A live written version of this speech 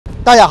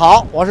大家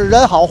好，我是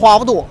人好话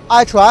不多、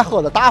爱吃爱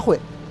喝的大辉。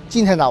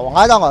今天呢，我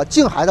来到了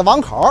静海的王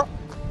口，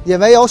因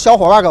为有小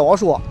伙伴跟我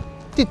说，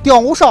这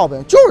吊炉烧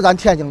饼就是咱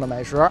天津的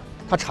美食，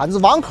它产自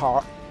王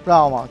口，知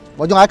道吗？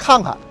我就来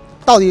看看，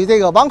到底这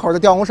个王口的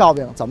吊炉烧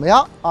饼怎么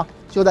样啊？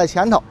就在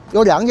前头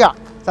有2家，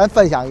咱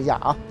分享一家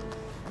啊。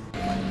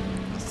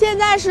现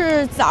在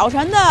是早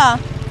晨的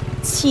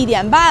7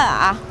点半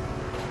啊，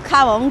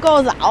看我们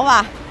够早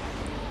吧？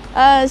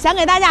想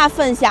给大家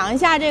分享一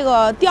下这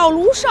个吊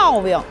炉烧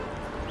饼，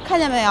看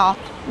见没有？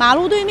马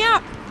路对面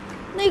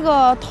那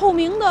个透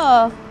明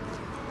的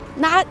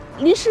拿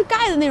临时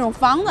盖的那种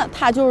房子，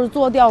它就是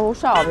做吊炉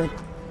烧饼，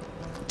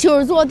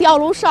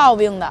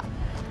的。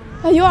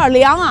有点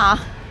凉啊。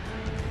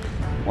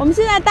我们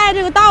现在在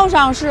这个道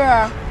上是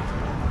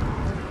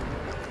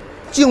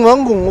静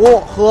文公路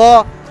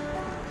和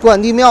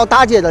关帝庙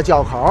大街的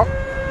交口。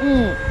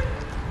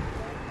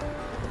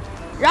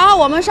然后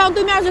我们上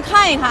对面去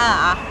看一看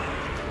啊。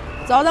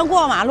走，咱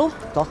过马路。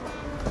走。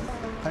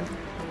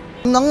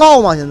能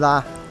熬吗？现在？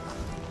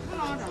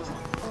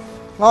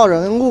熬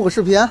着，录个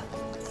视频，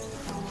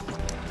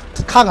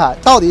看看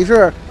到底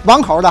是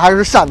王口的还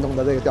是山东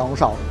的这个吊炉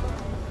烧饼。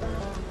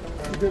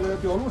这个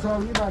吊炉烧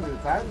饼一般是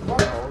咱王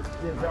口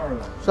面片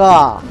的，是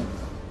吧？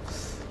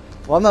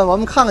我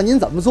们看看您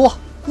怎么做。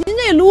您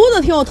这炉子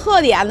挺有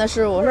特点的，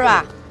师傅是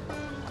吧？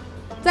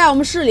在我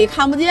们市里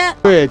看不见。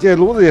对，这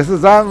炉子也是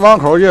咱王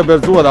口这边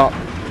做的。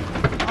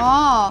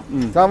哦。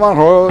咱王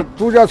口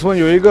度假村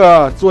有一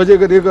个做这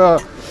个，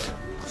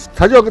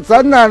它叫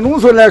咱那农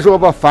村来说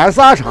吧，翻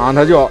砂厂，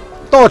它叫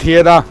倒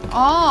铁的。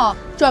哦，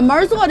专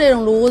门做这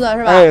种炉子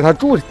是吧？哎，它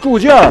铸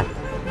件儿，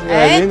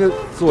人家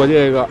做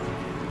这个。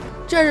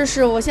这是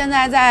师傅现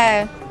在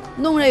在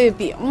弄这个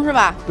饼是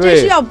吧？对，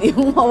这是叫饼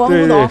吗？我不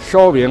懂。对，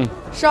烧饼。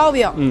烧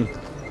饼。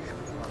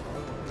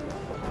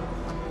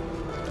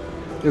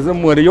这是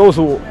抹的油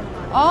酥。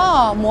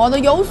哦，抹的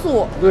油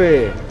酥。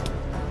对。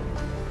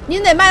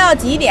您得卖到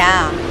几点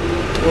啊？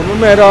我们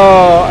卖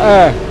到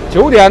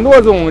9点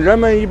多钟，人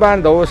们一般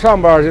都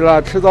上班去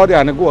了，吃早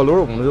点的过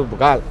炉，我们就不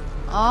干了。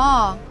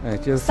哦。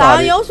这撒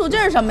完油酥，这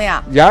是什么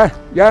呀？盐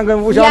跟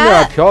五香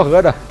面调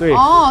和的，对。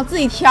哦，自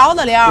己调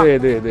的料。对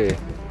对对。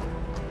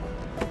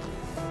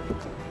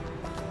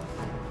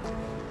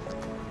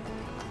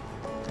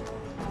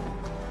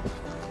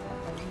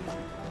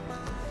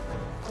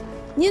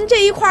您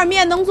这一块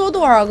面能做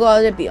多少个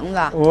这饼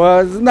子？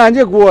我那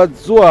就给我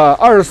做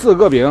24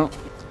个饼。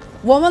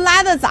我们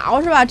来的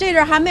早是吧？这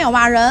阵还没有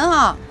嘛人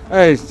哈。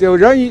就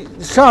人一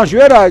上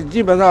学的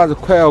基本上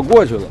快要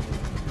过去了。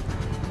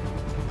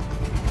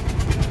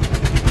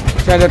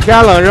现在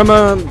天冷，人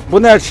们不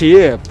耐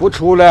起，不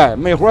出来，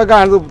没活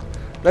干就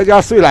在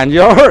家睡懒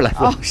觉了。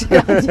哦，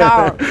睡懒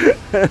觉。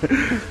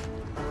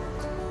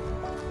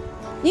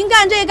您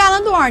干这干了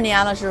多少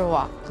年了，师傅？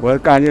我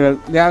干这个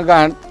连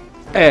干。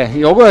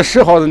有个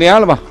10好多年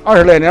了吧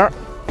，20来年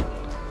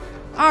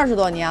，20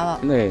多年了。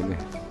对。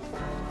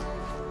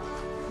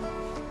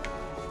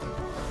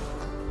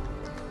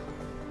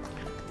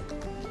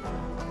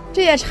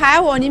这些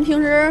柴火您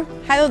平时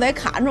还都得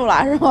砍出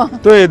来是吗？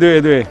对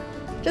对对。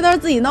这都是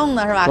自己弄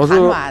的是吧？都是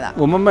砍出来的。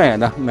我们买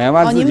的，买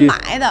完自己。您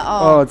买的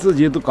哦。自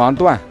己都刚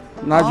断，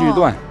拿锯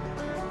断。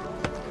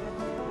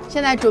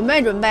现在准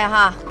备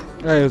哈。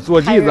做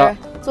剂子。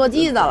做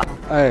剂子了。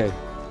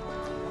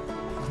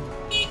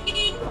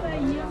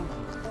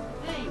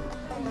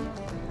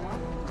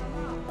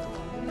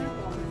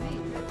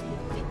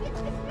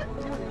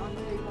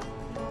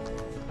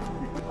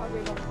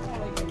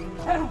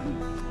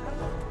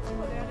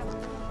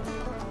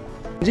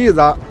剂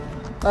子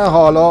按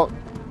好了，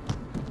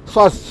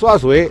刷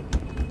水，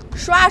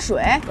刷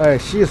水，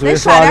稀水，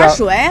刷点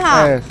水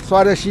哈，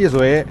刷点稀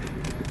水，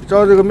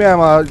照这个面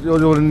嘛有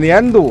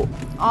粘度，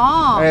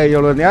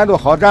有了粘度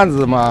好蘸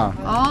芝麻，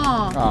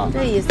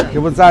这意思，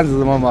这不蘸芝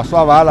麻吗？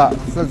刷完了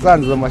是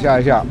蘸芝麻下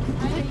一下。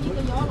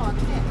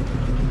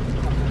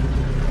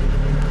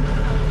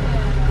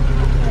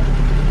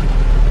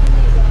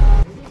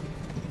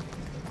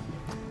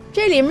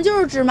这里面就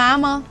是芝麻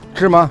吗？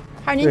芝麻。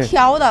还是您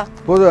调的？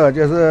不是，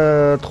这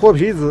是脱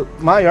皮芝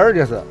麻盐，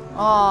这是。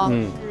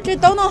这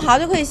都弄好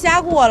就可以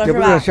下锅了，是吧？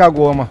这不是下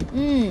锅吗？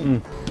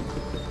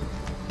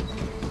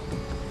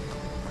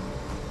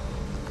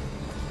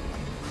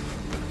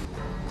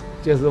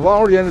这是王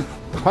府街的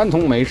传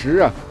统美食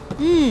啊。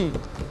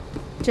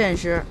真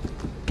是。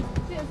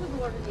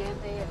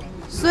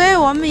所以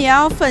我们也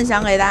要分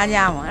享给大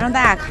家嘛，让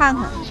大家看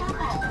看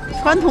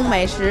传统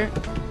美食。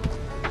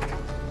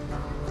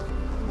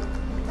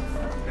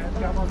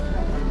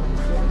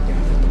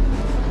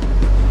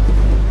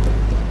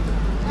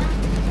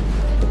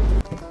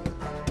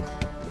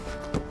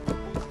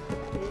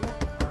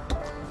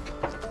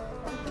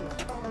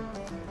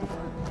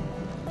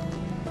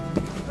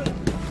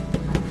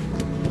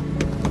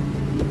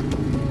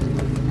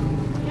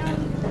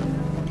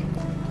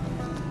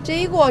这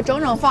一锅整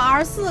整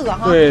放24个哈。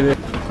对对。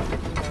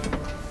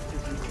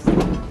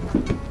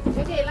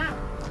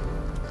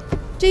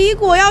这一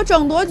锅要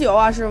蒸多久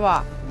啊，师傅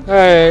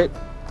？6、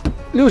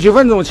7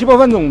分钟，7、8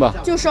分钟吧。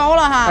就熟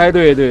了哈。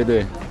对对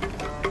对。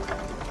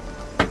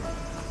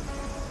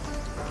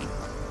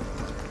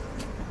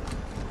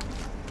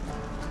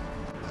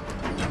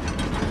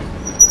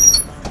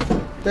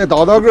再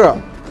倒到个，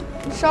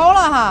熟了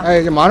哈。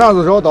哎，马上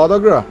就熟，倒到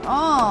个。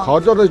哦。好，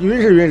叫它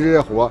匀实匀实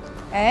这火。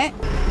哎。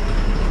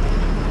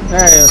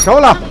哎，熟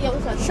了。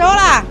熟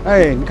了。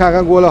哎，你看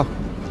看锅了，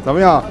怎么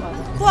样？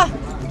嚯，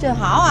真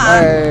好啊！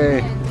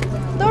哎，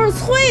都是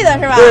脆的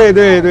是吧？对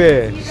对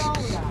对，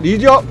里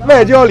焦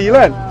外焦里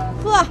嫩。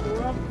呵，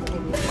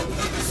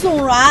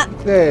松软。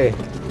对。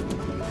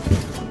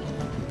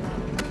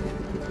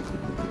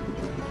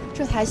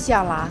这太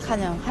香了，看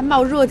见还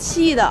冒热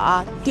气的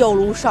啊！吊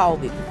炉烧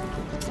饼，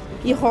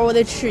一会儿我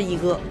得吃一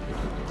个，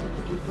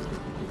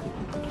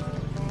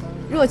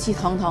热气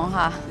腾腾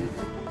哈，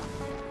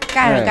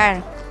盖上盖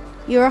上，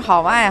一会儿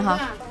好爱哈。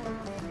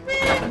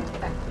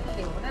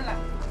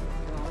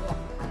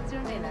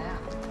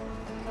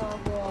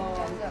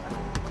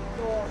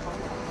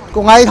给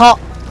我来一套，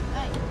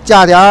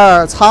加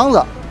点肠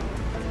子，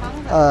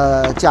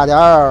加点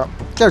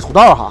这是土豆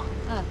哈，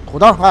土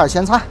豆还有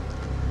咸菜。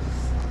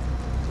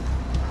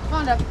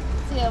放点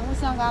这五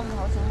香干头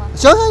行吗？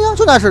行行行，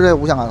就爱吃这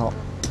五香干头。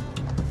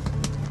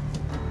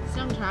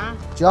香肠。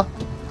行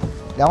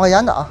，2块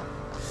钱的啊。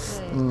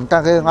对。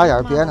再给俺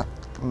点别的，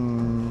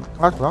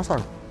俺土豆丝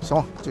儿，行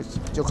了，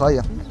就可以。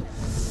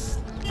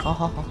好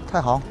好好，太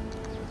好。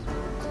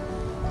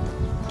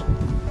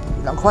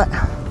2块。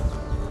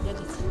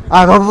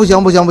啊，不行，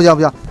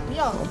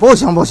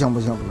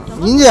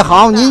您这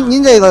好，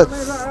您这个。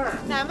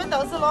俺们都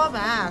是老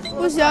板。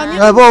不行，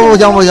哎，不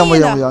行，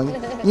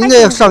您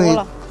这个生意。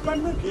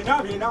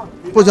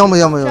不行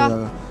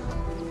，2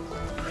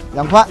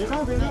块。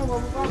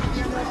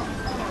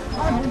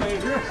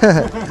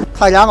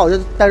太凉了，我就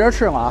在这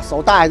吃嘛，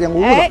手大一点屋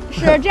子。哎，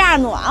是这样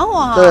暖和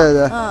哈。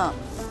对，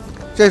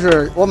这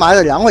是我买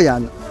的2块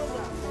钱的，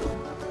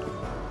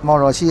冒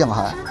热气嘛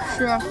还。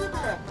是，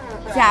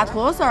加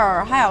土丝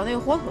儿，还有那个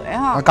火腿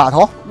哈。嘎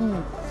头。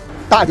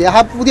大姐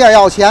还不店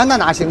要钱呢，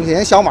哪行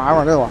行？小买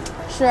卖对吧？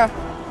是。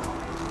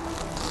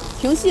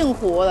挺辛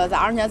苦的，早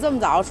上起来这么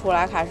早出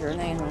来开始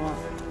那什么。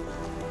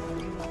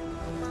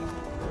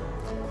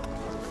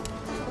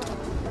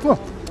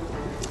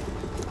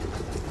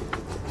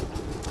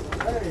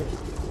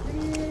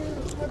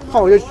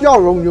看我这笑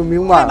容你就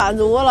明白了。太满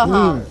足了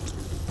哈。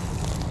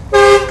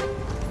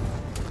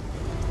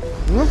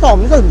你们烧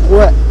饼真会。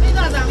味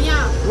道怎么样？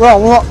不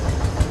错，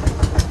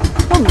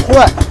真会。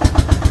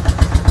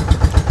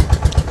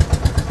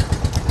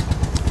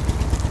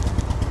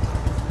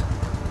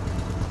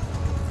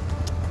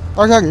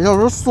而且你就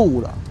是酥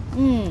的。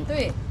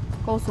对，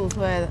够酥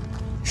脆的，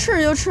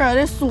吃就吃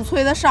这酥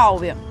脆的烧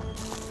饼。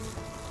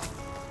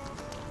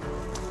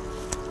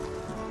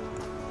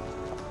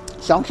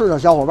想吃的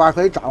小伙伴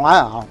可以找来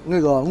啊，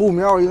那个路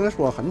名应该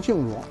说得很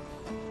清楚。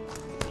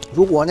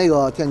如果那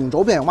个天津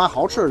周边有嘛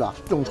好吃的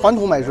这种传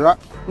统美食，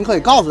你可以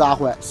告诉大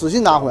辉，私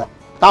信大辉，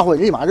大辉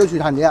立马就去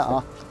探店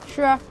啊。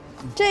是，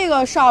这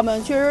个烧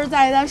饼确实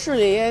在咱市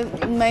里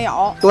没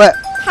有。对。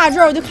他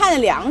这儿我就看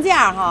见2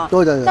家哈。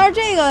对。但是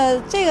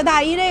这个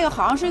大姨这个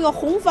好像是一个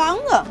红房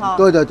子哈。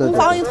对。红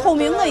房一个透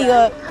明的一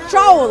个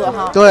罩子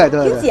哈。对。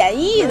挺简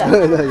易的。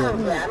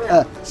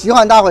对。喜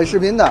欢大辉视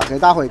频的，给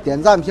大辉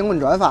点赞、评论、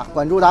转发，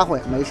关注大辉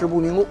美食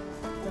不迷路。